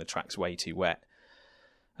this wrong. The track's way too wet.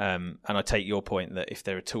 And I take your point that if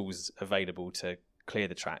there are tools available to clear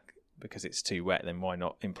the track because it's too wet, then why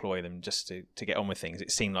not employ them just to get on with things?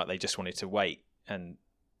 It seemed like they just wanted to wait, and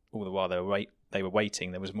all the while they were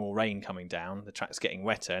waiting, there was more rain coming down, the track's getting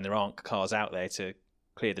wetter, and there aren't cars out there to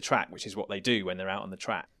clear the track, which is what they do when they're out on the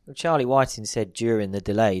track. Well, Charlie Whiting said during the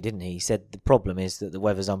delay, didn't he? He said the problem is that the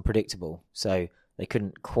weather's unpredictable, so they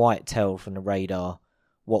couldn't quite tell from the radar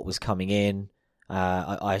what was coming in.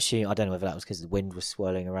 I assume, I don't know whether that was because the wind was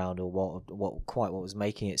swirling around or what was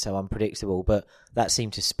making it so unpredictable, but that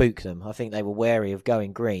seemed to spook them. I think they were wary of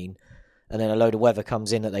going green, and then a load of weather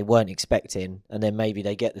comes in that they weren't expecting, and then maybe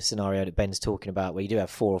they get the scenario that Ben's talking about where you do have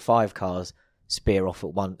 4 or 5 cars spear off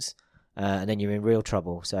at once, and then you're in real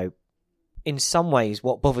trouble. So in some ways,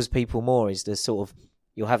 what bothers people more is the sort of,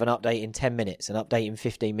 you'll have an update in 10 minutes, an update in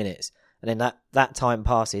 15 minutes, and then that time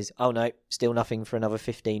passes. Oh no, still nothing for another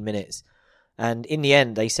 15 minutes. And in the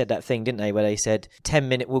end, they said that thing, didn't they, where they said, 10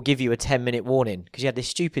 minute, we'll give you a 10-minute warning. Because you had this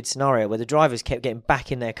stupid scenario where the drivers kept getting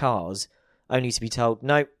back in their cars, only to be told,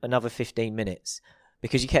 no, another 15 minutes.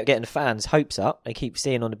 Because you kept getting the fans' hopes up. They keep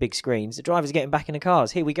seeing on the big screens, the drivers are getting back in the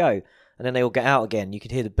cars, here we go. And then they all get out again. You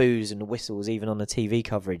could hear the boos and the whistles even on the TV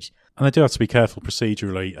coverage. And they do have to be careful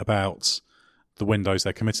procedurally about the windows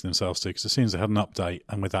they're committing themselves to, because as soon as they had an update,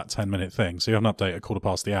 and with that 10-minute thing, so you have an update at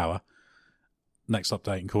 1:15, next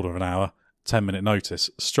update in 1/4 10-minute notice,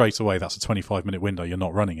 straight away that's a 25-minute window you're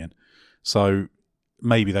not running in. So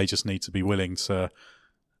maybe they just need to be willing to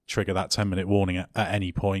trigger that 10-minute warning at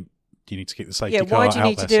any point. You need to keep the safety car out there. Yeah, why do you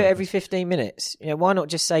need to do it every 15 minutes? Why not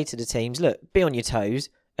just say to the teams, look, be on your toes.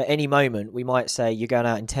 At any moment, we might say you're going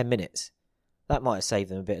out in 10 minutes. That might save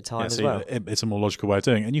them a bit of time as well. It's a more logical way of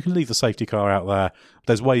doing it. And you can leave the safety car out there.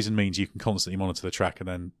 There's ways and means you can constantly monitor the track and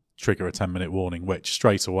then trigger a 10-minute warning, which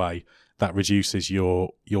straight away, that reduces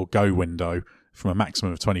your go window from a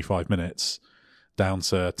maximum of 25 minutes down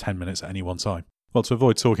to 10 minutes at any one time. Well, to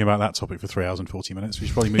avoid talking about that topic for 3 hours and 40 minutes, we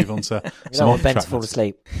should probably move on to some off-track. Ben to fall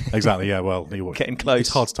asleep. Exactly, yeah, well, getting close. It's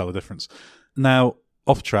hard to tell the difference. Now,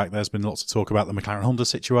 off-track, there's been lots of talk about the McLaren-Honda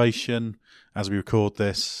situation. As we record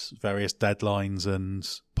this, various deadlines and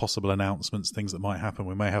possible announcements, things that might happen.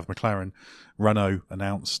 We may have McLaren, Renault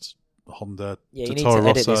announced, Honda, yeah, to you need Toro to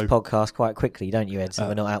edit Rosso. this podcast quite quickly, don't you, Ed? So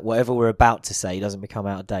we're not out. Whatever we're about to say doesn't become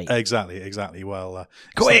out of date. Exactly. Well,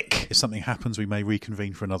 quick! If something happens, we may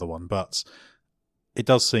reconvene for another one. But it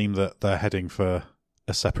does seem that they're heading for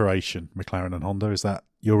a separation, McLaren and Honda. Is that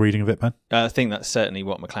your reading of it, Ben? I think that's certainly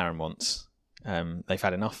what McLaren wants. They've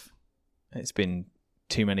had enough. It's been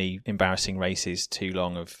too many embarrassing races, too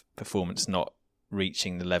long of performance not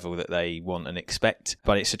reaching the level that they want and expect.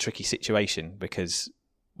 But it's a tricky situation because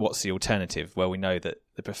what's the alternative? Well, we know that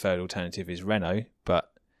the preferred alternative is Renault,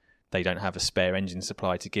 but they don't have a spare engine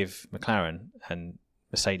supply to give McLaren, and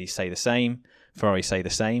Mercedes say the same, Ferrari say the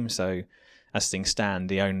same. So as things stand,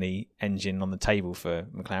 the only engine on the table for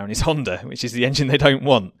McLaren is Honda, which is the engine they don't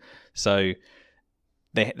want. So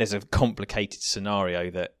there's a complicated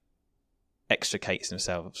scenario that extricates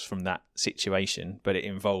themselves from that situation, but it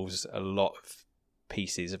involves a lot of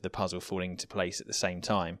pieces of the puzzle falling into place at the same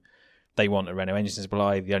time. They want a Renault engine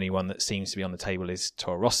supply. The only one that seems to be on the table is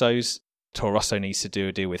Toro Rosso's. Toro Rosso needs to do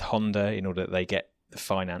a deal with Honda in order that they get the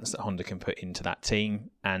finance that Honda can put into that team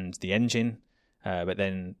and the engine. But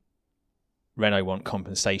then Renault want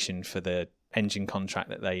compensation for the engine contract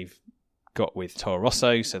that they've got with Toro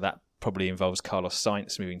Rosso. So that probably involves Carlos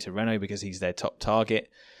Sainz moving to Renault because he's their top target.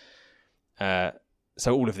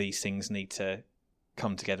 So all of these things need to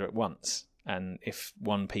come together at once. And if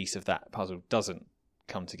one piece of that puzzle doesn't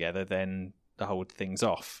come together, then the whole thing's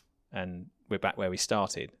off. And we're back where we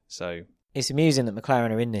started. So it's amusing that McLaren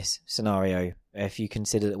are in this scenario if you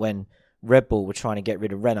consider that when Red Bull were trying to get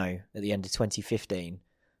rid of Renault at the end of 2015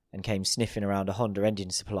 and came sniffing around a Honda engine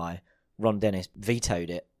supply, Ron Dennis vetoed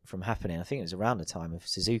it from happening. I think it was around the time of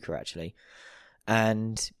Suzuka, actually.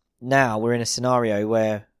 And now we're in a scenario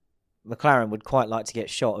where McLaren would quite like to get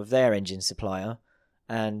shot of their engine supplier,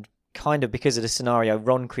 and kind of because of the scenario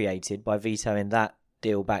Ron created by vetoing that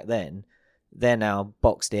deal back then, they're now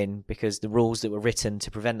boxed in because the rules that were written to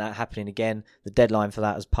prevent that happening again, the deadline for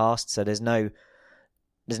that has passed, so there's no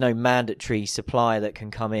mandatory supply that can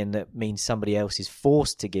come in that means somebody else is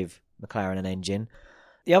forced to give McLaren an engine.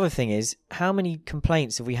 The other thing is, how many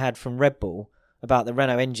complaints have we had from Red Bull about the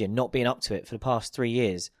Renault engine not being up to it for the past 3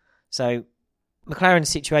 years? So McLaren's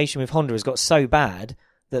situation with Honda has got so bad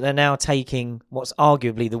that they're now taking what's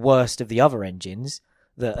arguably the worst of the other engines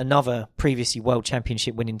that another previously World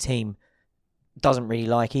Championship winning team doesn't really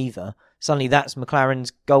like either. suddenly that's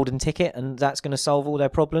McLaren's golden ticket and that's going to solve all their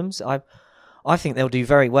problems. I think they'll do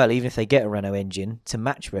very well, even if they get a Renault engine, to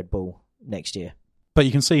match Red Bull next year. But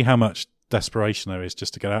you can see how much desperation there is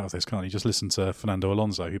just to get out of this, can't you? Just listen to Fernando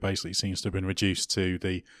Alonso, who basically seems to have been reduced to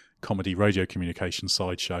the comedy radio communication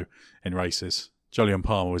sideshow in races. Jolyon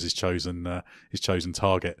Palmer was his chosen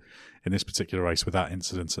target in this particular race with that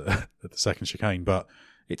incident at the second chicane. But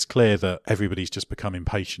it's clear that everybody's just become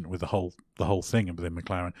impatient with the whole thing within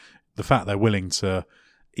McLaren. The fact they're willing to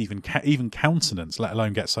even countenance, let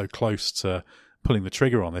alone get so close to pulling the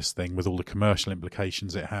trigger on this thing with all the commercial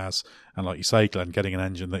implications it has, and like you say, Glenn, getting an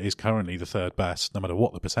engine that is currently the third best, no matter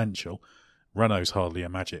what the potential. Renault's hardly a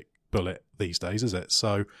magic bullet these days, is it?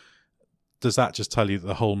 So does that just tell you that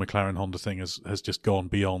the whole McLaren-Honda thing has just gone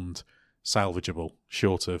beyond salvageable,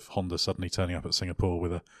 short of Honda suddenly turning up at Singapore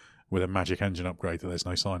with a magic engine upgrade that there's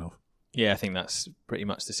no sign of? Yeah, I think that's pretty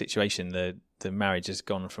much the situation. The marriage has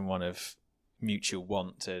gone from one of mutual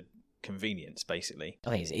want to convenience, basically. I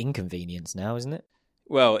think it's inconvenience now, isn't it?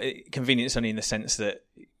 Well, convenience only in the sense that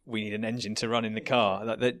we need an engine to run in the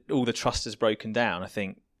car. All the trust has broken down. I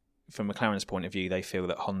think from McLaren's point of view, they feel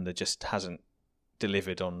that Honda just hasn't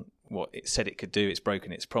delivered on what it said it could do. It's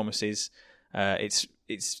broken its promises.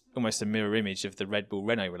 It's almost a mirror image of the Red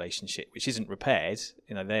Bull-Renault relationship, which isn't repaired.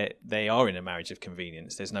 You know, they are in a marriage of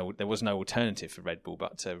convenience. There was no alternative for Red Bull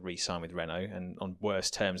but to re-sign with Renault, and on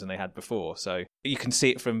worse terms than they had before. So you can see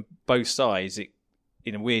it from both sides.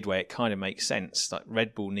 In a weird way, it kind of makes sense. Like,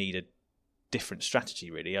 Red Bull need a different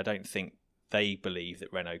strategy, really. I don't think they believe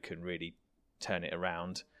that Renault can really turn it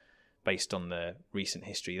around based on the recent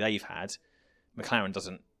history they've had. McLaren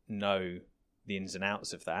doesn't know the ins and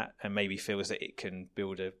outs of that, and maybe feels that it can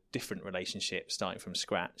build a different relationship starting from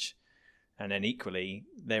scratch. And then equally,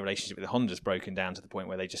 their relationship with the Honda's broken down to the point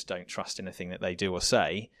where they just don't trust anything that they do or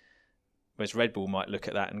say. Whereas Red Bull might look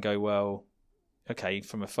at that and go, well, okay,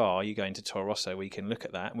 from afar, you go into Toro Rosso, we can look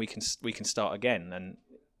at that and we can start again. And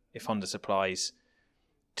if Honda supplies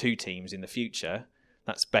 2 teams in the future,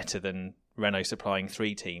 that's better than Renault supplying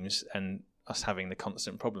 3 teams and us having the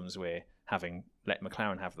constant problems we're having. Let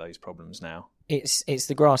McLaren have those problems now. It's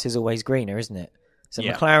the grass is always greener, isn't it? So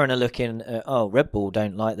yeah. McLaren are looking at, Red Bull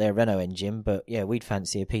don't like their Renault engine, but yeah, we'd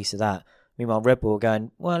fancy a piece of that. Meanwhile, Red Bull are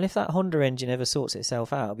going, well, if that Honda engine ever sorts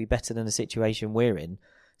itself out, it'll be better than the situation we're in.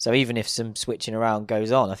 So even if some switching around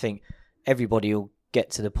goes on, I think everybody will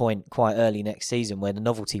get to the point quite early next season where the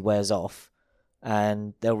novelty wears off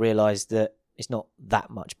and they'll realise that it's not that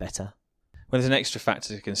much better. Well, there's an extra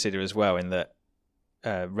factor to consider as well, in that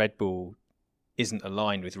Red Bull isn't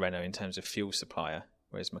aligned with Renault in terms of fuel supplier,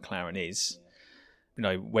 whereas McLaren is. Yeah. You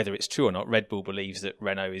know, whether it's true or not, Red Bull believes that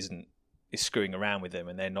Renault is screwing around with them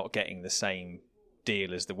and they're not getting the same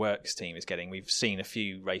deal as the Works team is getting. We've seen a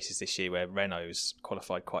few races this year where Renault's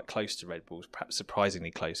qualified quite close to Red Bull's, perhaps surprisingly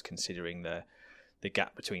close considering the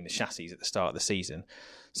gap between the chassis at the start of the season.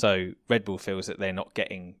 So Red Bull feels that they're not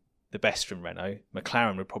getting the best from Renault.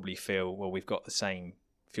 McLaren would probably feel, well, we've got the same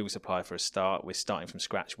fuel supply for a start, we're starting from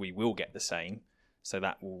scratch, we will get the same. So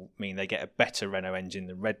that will mean they get a better Renault engine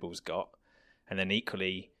than Red Bull's got. And then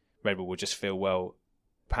equally, Red Bull will just feel, well,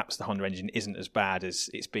 perhaps the Honda engine isn't as bad as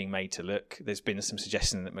it's being made to look. There's been some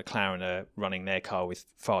suggestion that McLaren are running their car with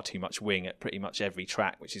far too much wing at pretty much every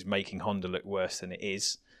track, which is making Honda look worse than it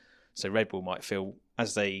is. So Red Bull might feel,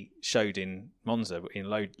 as they showed in Monza, in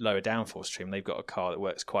lower downforce trim, they've got a car that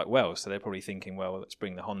works quite well. So they're probably thinking, well, let's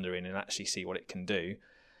bring the Honda in and actually see what it can do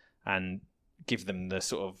and give them the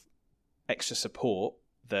sort of extra support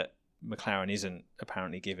that McLaren isn't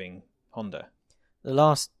apparently giving Honda. The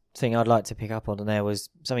last thing I'd like to pick up on there was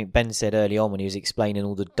something Ben said early on when he was explaining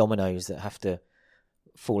all the dominoes that have to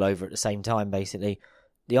fall over at the same time, basically.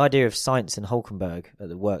 The idea of Sainz and Hülkenberg at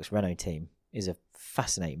the Works Renault team is a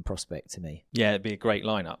fascinating prospect to me. Yeah, it'd be a great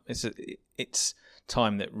lineup. It's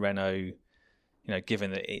time that Renault,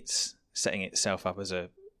 given that it's setting itself up as a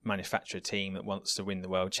manufacturer team that wants to win the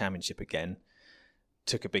World Championship again,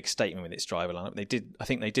 took a big statement with its driver lineup. I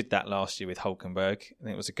think they did that last year with Hülkenberg. I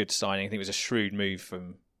think it was a good signing. I think it was a shrewd move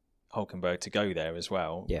from Hülkenberg to go there as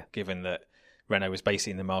well. Yeah. Given that Renault was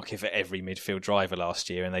basically in the market for every midfield driver last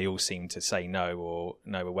year, and they all seemed to say no, or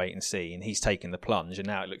no, we'll wait and see. And he's taken the plunge, and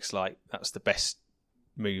now it looks like that's the best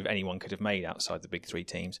move anyone could have made outside the big 3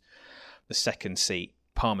 teams. The second seat,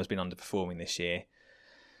 Palmer's been underperforming this year.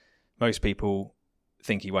 Most people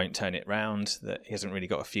think he won't turn it round, that he hasn't really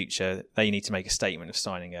got a future. They need to make a statement of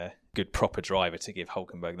signing a good proper driver to give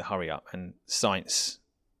Hülkenberg the hurry up. And Sainz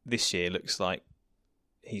this year looks like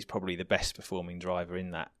he's probably the best performing driver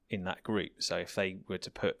in that group. So if they were to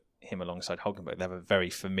put him alongside Hülkenberg, they have a very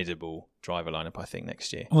formidable driver lineup, I think,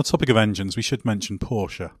 next year. On the topic of engines, we should mention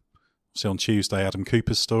Porsche. See on Tuesday, Adam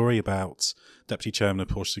Cooper's story about Deputy Chairman of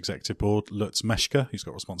Porsche's Executive Board, Lutz Meschke, who's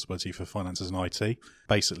got responsibility for finances and IT,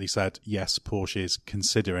 basically said, yes, Porsche is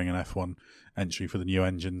considering an F1 entry for the new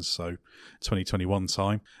engines, so 2021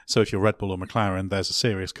 time. So if you're Red Bull or McLaren, there's a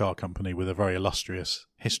serious car company with a very illustrious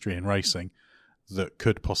history in racing that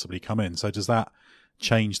could possibly come in. So does that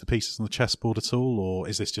change the pieces on the chessboard at all, or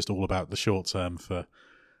is this just all about the short term for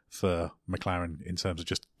McLaren in terms of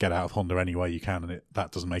just get out of Honda any way you can, and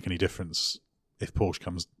that doesn't make any difference if Porsche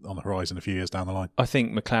comes on the horizon a few years down the line? I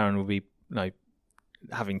think McLaren will be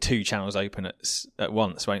having two channels open at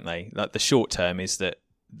once, won't they? Like the short term is that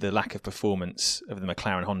the lack of performance of the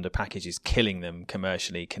McLaren Honda package is killing them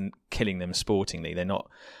commercially, killing them sportingly. They're not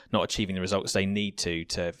achieving the results they need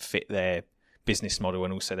to fit their business model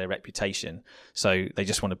and also their reputation. So they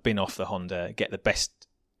just want to bin off the Honda, get the best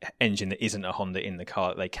engine that isn't a Honda in the car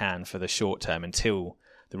that they can for the short term until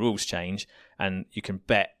the rules change. And you can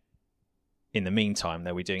bet in the meantime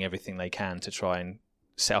they'll be doing everything they can to try and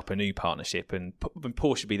set up a new partnership, and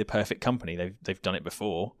Porsche should be the perfect company. They've done it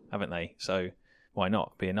before, haven't they? So why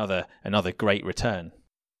not be another great return?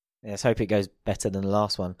 Yeah, let's hope it goes better than the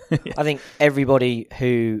last one. Yeah. I think everybody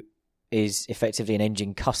who is effectively an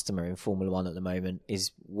engine customer in Formula One at the moment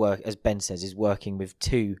as Ben says, is working with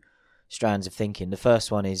two strands of thinking. The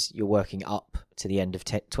first one is you're working up to the end of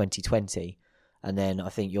 2020, and then I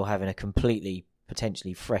think you're having a completely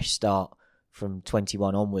potentially fresh start from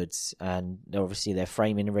 21 onwards, and obviously they're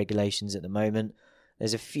framing the regulations at the moment.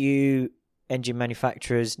 There's a few engine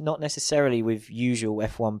manufacturers, not necessarily with usual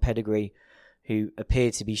F1 pedigree, who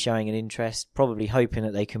appear to be showing an interest, probably hoping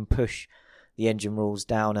that they can push the engine rules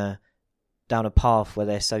down a path where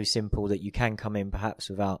they're so simple that you can come in perhaps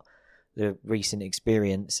without the recent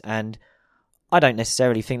experience. And I don't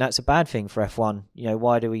necessarily think that's a bad thing for F1.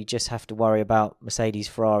 Why do we just have to worry about Mercedes,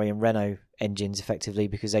 Ferrari and Renault engines effectively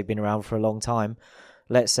because they've been around for a long time?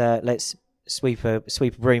 Let's sweep a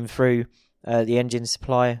broom through the engine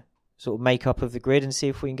supply sort of makeup of the grid and see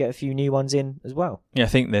if we can get a few new ones in as well. Yeah, I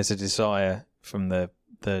think there's a desire from the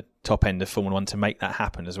top end of Formula One to make that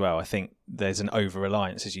happen as well. I think there's an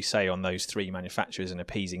over-reliance, as you say, on those three manufacturers and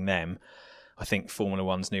appeasing them. I think Formula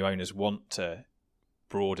One's new owners want to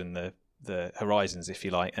broaden the horizons, if you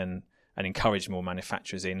like, and encourage more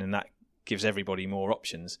manufacturers in, and that gives everybody more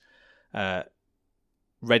options.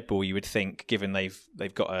 Red Bull, you would think, given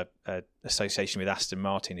they've got a association with Aston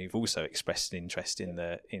Martin, who've also expressed an interest in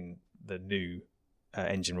the new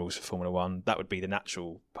engine rules for Formula One, that would be the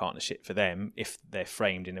natural partnership for them if they're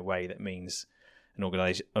framed in a way that means an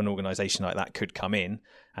organisation like that could come in,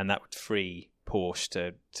 and that would free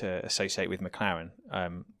Porsche to associate with McLaren,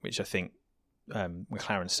 which I think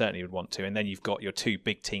McLaren certainly would want to. And then you've got your two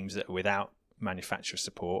big teams that are without manufacturer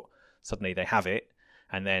support. Suddenly they have it,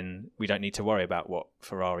 and then we don't need to worry about what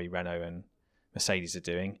Ferrari, Renault and Mercedes are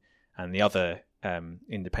doing, and the other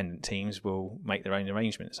independent teams will make their own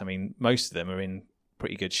arrangements. I mean, most of them are in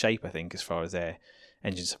pretty good shape, I think, as far as their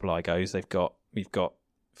engine supply goes. We've got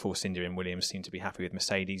Force India and Williams seem to be happy with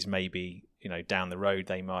Mercedes. Maybe down the road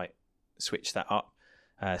they might switch that up.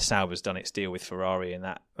 Sauber's done its deal with Ferrari, and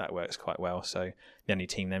that works quite well. So the only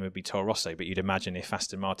team then would be Toro Rosso. But you'd imagine if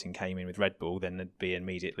Aston Martin came in with Red Bull, then there'd be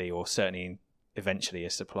immediately, or certainly eventually, a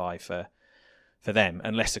supply for them.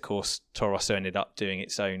 Unless, of course, Toro Rosso ended up doing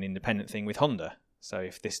its own independent thing with Honda. So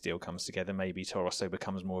if this deal comes together, maybe Toro Rosso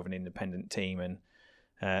becomes more of an independent team, and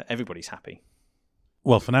everybody's happy.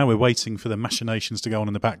 Well, for now, we're waiting for the machinations to go on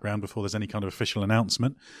in the background before there's any kind of official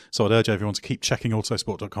announcement. So I'd urge everyone to keep checking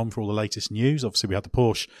autosport.com for all the latest news. Obviously, we had the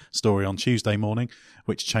Porsche story on Tuesday morning,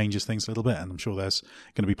 which changes things a little bit, and I'm sure there's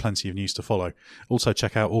going to be plenty of news to follow. Also,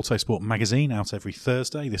 check out Autosport magazine, out every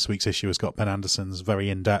Thursday. This week's issue has got Ben Anderson's very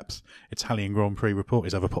in-depth Italian Grand Prix report,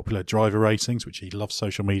 his ever popular driver ratings, which he loves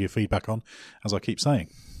social media feedback on, as I keep saying.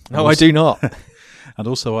 No, I do not. And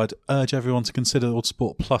also, I'd urge everyone to consider the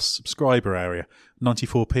Autosport Plus subscriber area.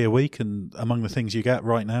 94p a week, and among the things you get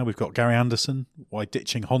right now, we've got Gary Anderson, why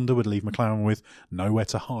ditching Honda would leave McLaren with nowhere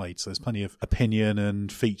to hide. So there's plenty of opinion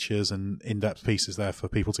and features and in-depth pieces there for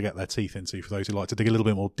people to get their teeth into, for those who like to dig a little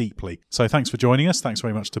bit more deeply. So thanks for joining us. Thanks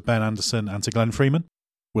very much to Ben Anderson and to Glenn Freeman.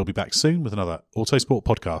 We'll be back soon with another Autosport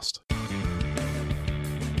podcast.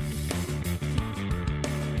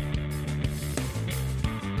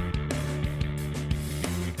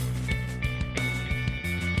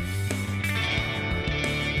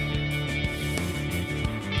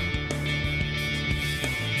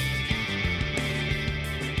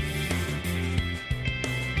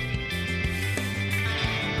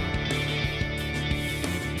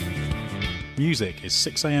 Music is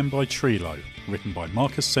 6am by Trilo, written by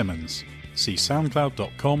Marcus Simmons. see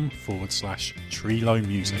soundcloud.com/Trilo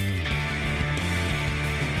Music.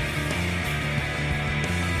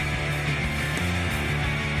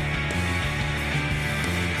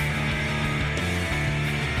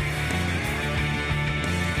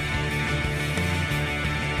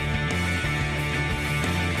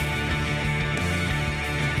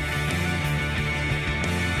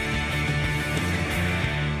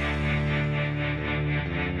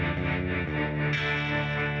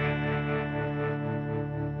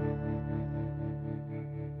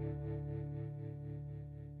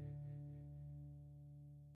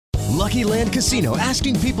 Lucky Land Casino,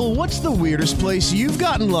 asking people, what's the weirdest place you've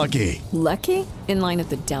gotten lucky? Lucky? In line at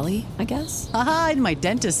the deli, I guess? Aha, in my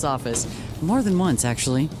dentist's office. More than once,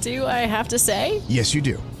 actually. Do I have to say? Yes, you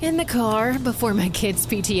do. In the car before my kids'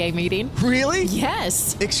 PTA meeting. Really?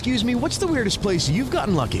 Yes. Excuse me, what's the weirdest place you've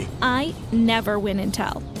gotten lucky? I never win and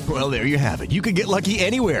tell. Well, there you have it. You can get lucky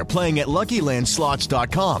anywhere, playing at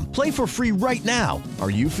LuckyLandSlots.com. Play for free right now. Are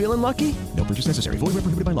you feeling lucky? No purchase necessary. Void where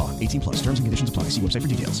prohibited by law. 18+. Terms and conditions apply. See website for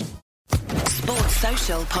details. Sports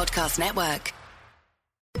Social Podcast Network.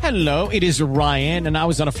 Hello, it is Ryan, and I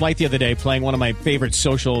was on a flight the other day playing one of my favorite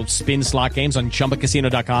social spin slot games on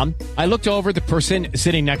ChumbaCasino.com. I looked over at the person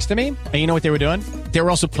sitting next to me, and you know what they were doing? They were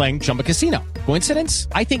also playing Chumba Casino. Coincidence?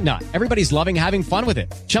 I think not. Everybody's loving having fun with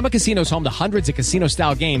it. Chumba Casino is home to hundreds of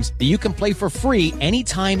casino-style games that you can play for free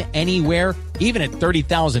anytime, anywhere, even at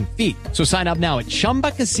 30,000 feet. So sign up now at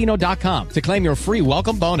ChumbaCasino.com to claim your free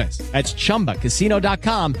welcome bonus. That's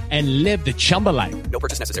ChumbaCasino.com and live the Chumba life. No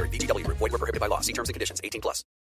purchase necessary. VGW. Void where prohibited by law. See terms and conditions. 18+.